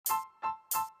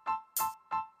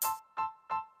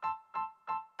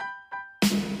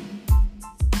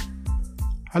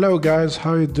Hello guys,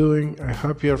 how you doing? I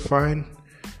hope you're fine.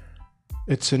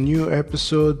 It's a new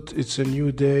episode, it's a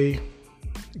new day.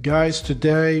 Guys,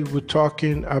 today we're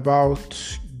talking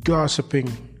about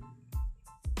gossiping.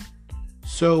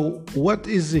 So, what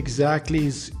is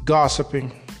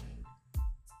gossiping?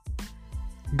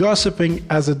 Gossiping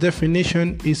as a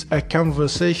definition is a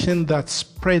conversation that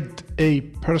spread a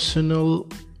personal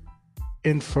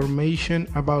information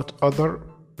about other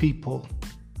people.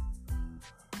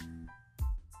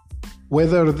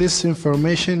 Whether this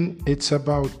information it's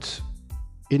about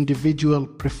individual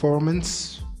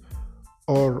performance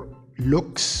or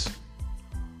looks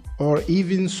or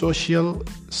even social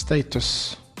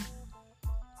status.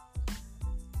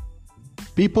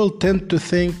 People tend to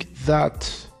think that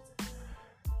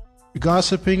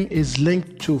gossiping is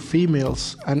linked to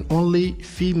females and only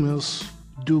females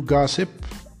do gossip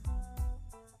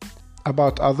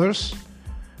about others,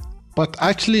 but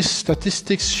actually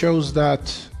statistics shows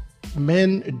that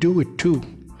men do it too,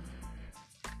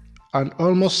 and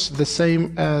almost the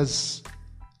same as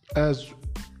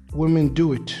women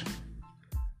do it.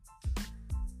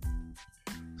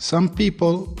 Some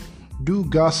people do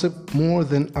gossip more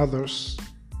than others,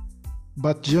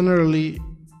 but generally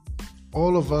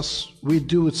all of us we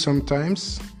do it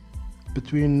sometimes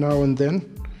between now and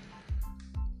then.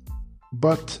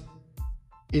 But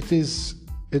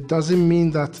it doesn't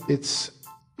mean that it's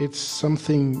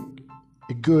something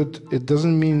good. It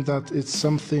doesn't mean that it's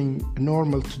something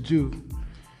normal to do,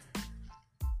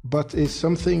 but it's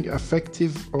something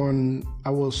effective on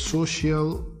our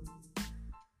social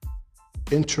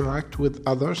interact with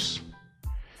others,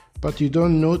 but you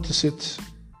don't notice it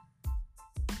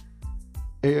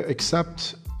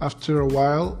except after a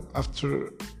while,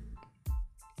 after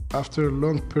a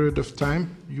long period of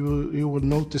time, you will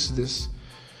notice this.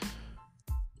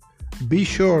 Be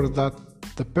sure that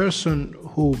the person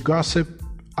who gossips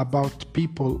about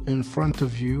people in front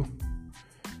of you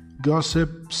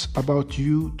gossips about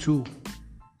you too.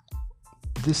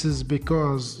 This is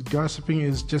because gossiping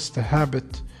is just a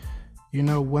habit.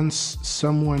 Once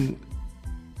someone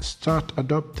start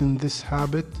adopting this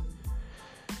habit,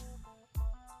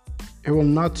 he will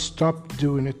not stop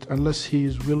doing it unless he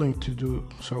is willing to do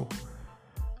so.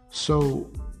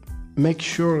 So make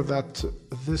sure that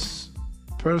this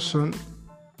person,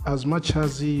 as much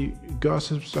as he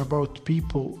gossips about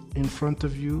people in front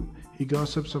of you, he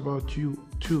gossips about you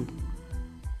too.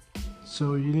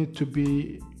 So you need to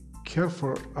be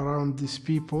careful around these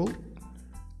people,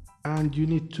 and you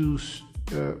need to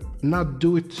not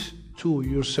do it to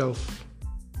yourself.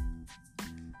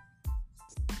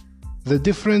 The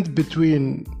difference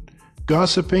between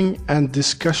gossiping and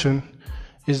discussion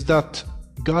is that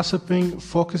gossiping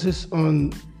focuses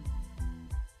on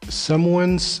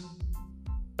someone's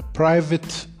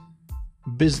private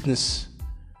business,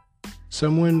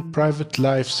 someone private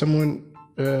life, someone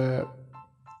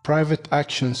private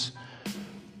actions,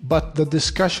 but the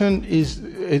discussion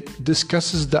it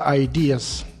discusses the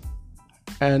ideas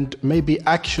and maybe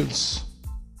actions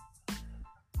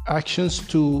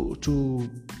to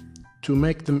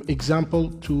make them example,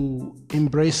 to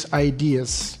embrace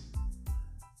ideas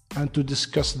and to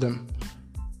discuss them.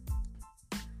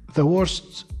 The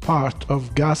worst part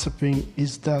of gossiping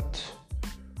is that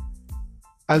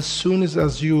as soon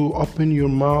as you open your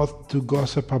mouth to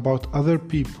gossip about other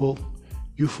people,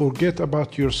 you forget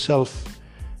about yourself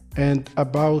and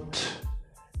about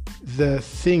the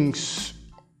things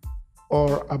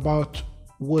or about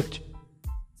what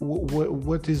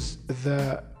is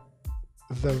the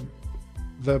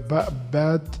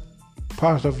bad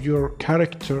part of your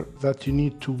character that you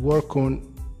need to work on,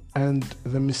 and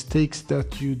the mistakes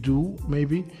that you do,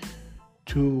 maybe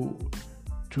to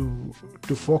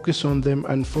focus on them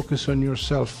and focus on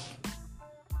yourself.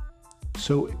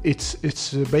 So it's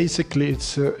basically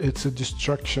a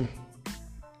distraction,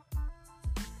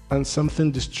 and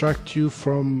something distracts you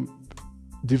from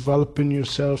developing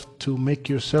yourself to make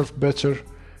yourself better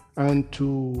and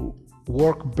to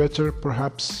work better,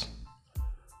 perhaps.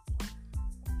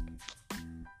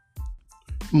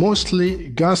 Mostly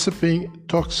gossiping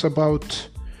talks about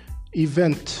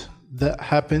event that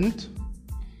happened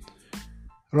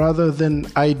rather than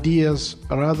ideas,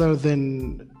 rather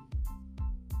than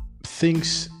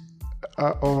things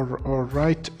or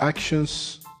right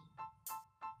actions,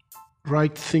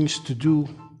 right things to do,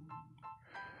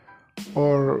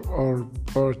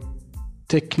 or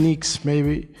techniques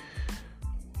maybe.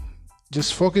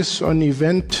 Just focus on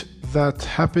event that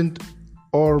happened,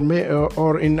 or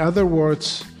in other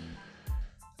words,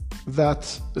 that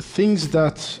things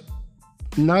that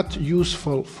not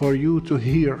useful for you to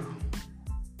hear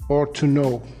or to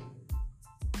know.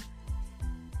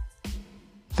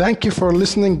 Thank you for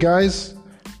listening, guys.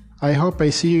 I hope I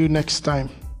see you next time.